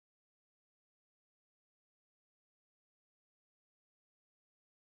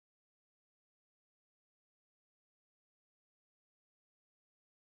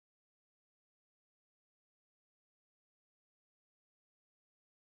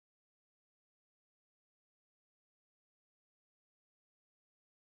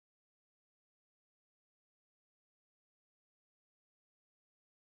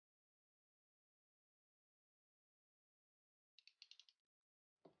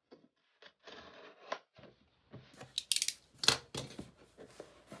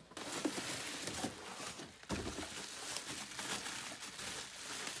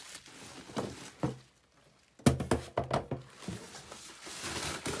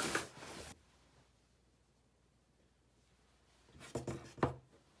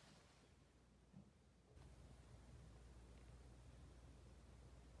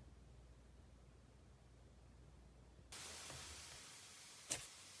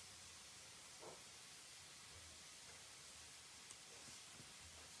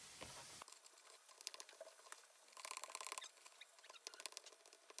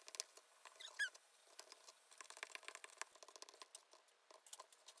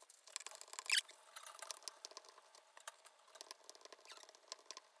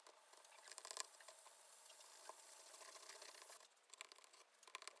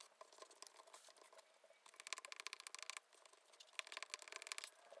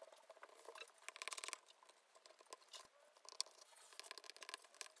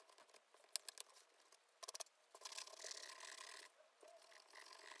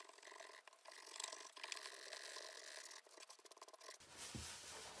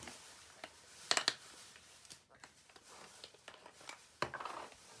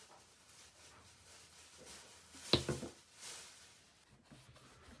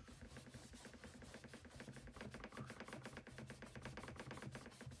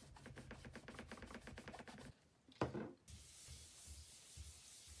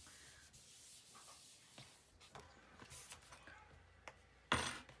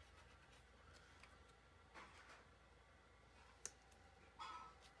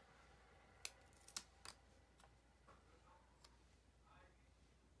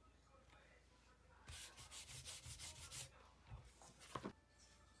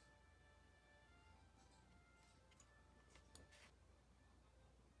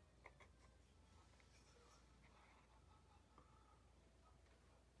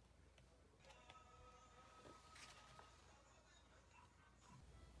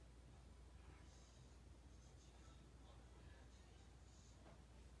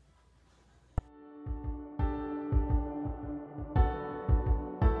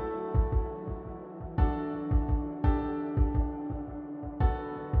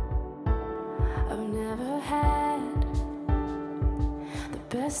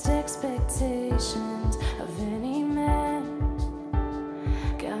highest expectations of any man.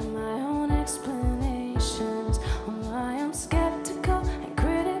 Got my own explanations on why I'm skeptical and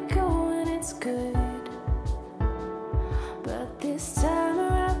critical when it's good. But this time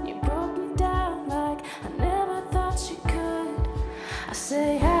around you broke me down like I never thought you could. I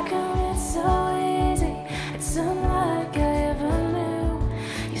say, how come it's so easy? It's unlike I ever knew.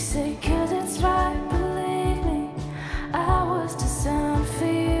 You say, 'cause it's right, believe me, I was designed for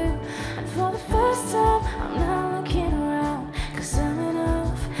you. And for the first time I'm not looking around, 'cause I'm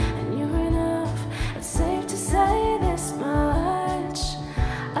enough and you're enough. It's safe to say this much,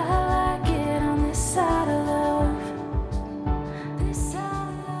 I like it on this side of love. This side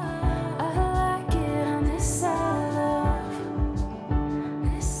of love, I like it on this side of love.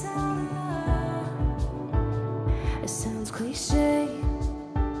 This side of love. It sounds cliche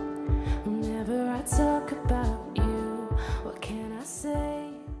whenever I talk about you. What can I say?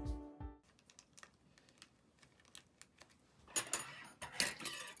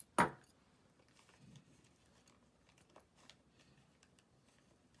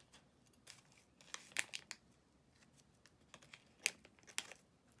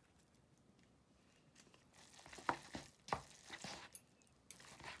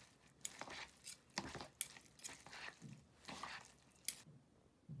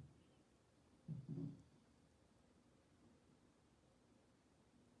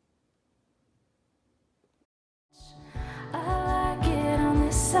 I like it on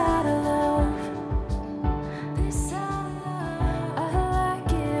this side of love. This side of love. I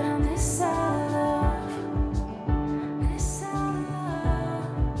like it on this side of love. This side of love.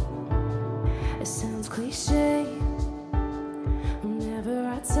 It sounds cliche whenever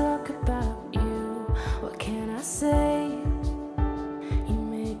I talk about you. What can I say? You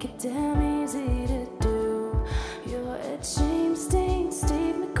make it damn easy to do. You're a James Dean,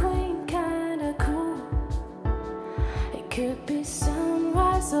 Steve McQueen kinda cool. It could be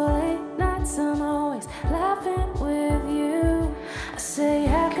sunrise or late nights, I'm always laughing with you. I say,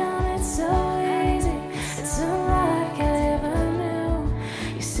 how come it's so easy? It's unlike I ever knew.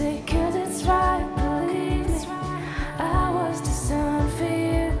 You say, 'cause it's right, believe me, I was designed for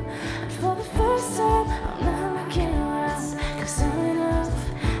you. And for the first time I'm not looking around, 'cause I'm enough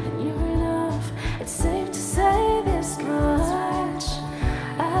and you're enough. It's safe to say this much,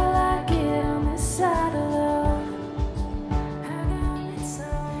 I like it on this side of love.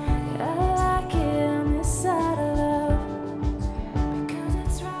 I like it on this side of love, because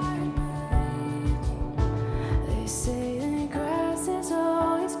it's right, believe me. They say the grass is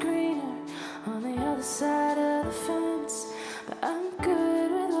always greener on the other side of the fence, but I'm good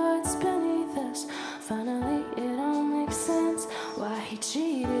with what's beneath us. Finally it all makes sense why he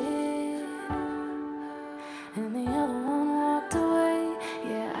cheated and the other one walked away.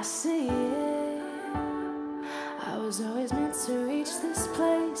 Yeah, I see it. I was always meant to reach this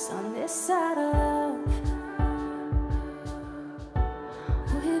place on this side of love,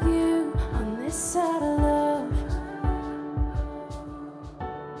 with you on this side of love.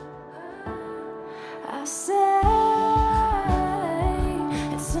 I say,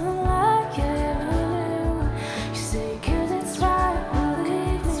 it's unlike I ever knew. You say, 'cause it's right,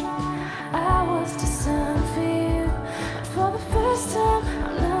 believe me, I was designed for you. And for the first time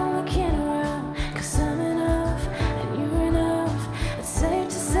I'm not looking around, 'cause I'm enough and you're enough. It's safe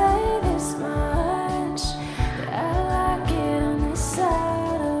to say this much, that I like it on this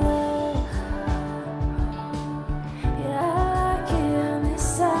side of love. Yeah, I like it on this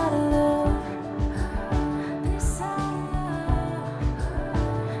side of love. This side of love.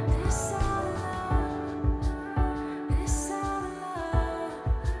 This side of love. This side of love.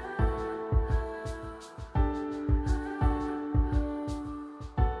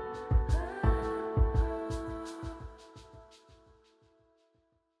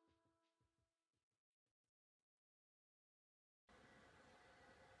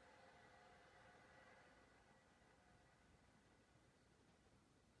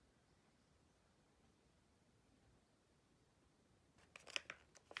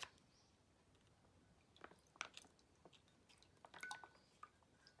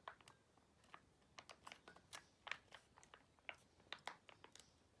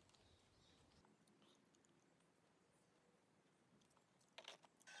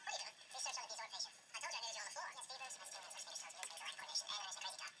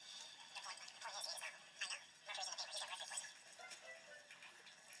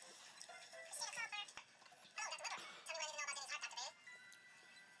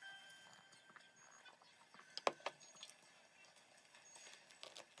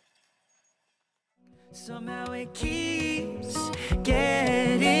 Somehow it keeps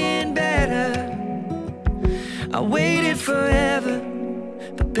getting I waited forever,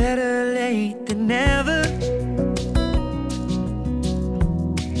 but better late than never.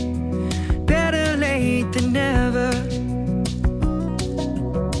 Better late than never.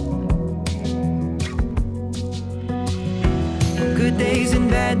 Good days and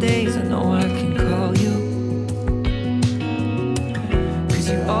bad days, I know I can call you, 'cause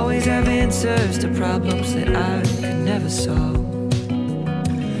you always have answers to problems that I could never solve.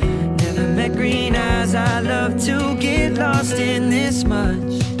 Never met green eyes, I love to get lost in this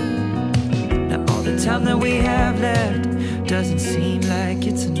much. Now all the time that we have left doesn't seem like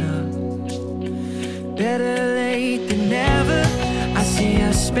it's enough. Better late than never. I see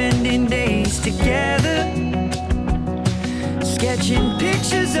us spending days together, sketching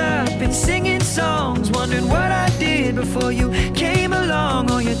pictures up and singing songs, wondering what I did before you came along.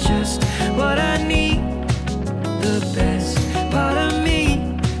 Oh, you're just what I need, the best part of me.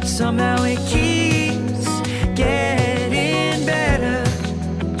 Somehow it keeps getting better.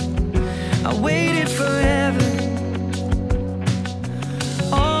 I waited forever.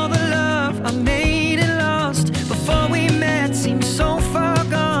 All the love I made and lost before we met seems so far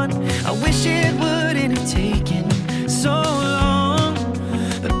gone. I wish it wouldn't have taken so long,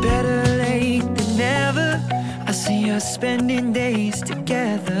 but better late than never. I see us spending days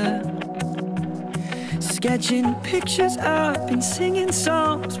together, sketching pictures up and singing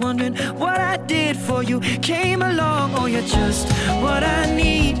songs, wondering what I did for you came along. Oh, you're just what I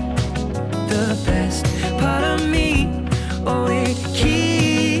need, the best part of me. Oh, it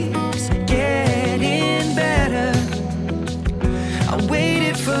keeps getting better. I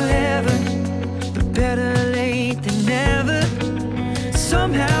waited forever, but better late than never.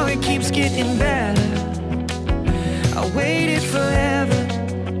 Somehow it keeps getting better. I waited forever,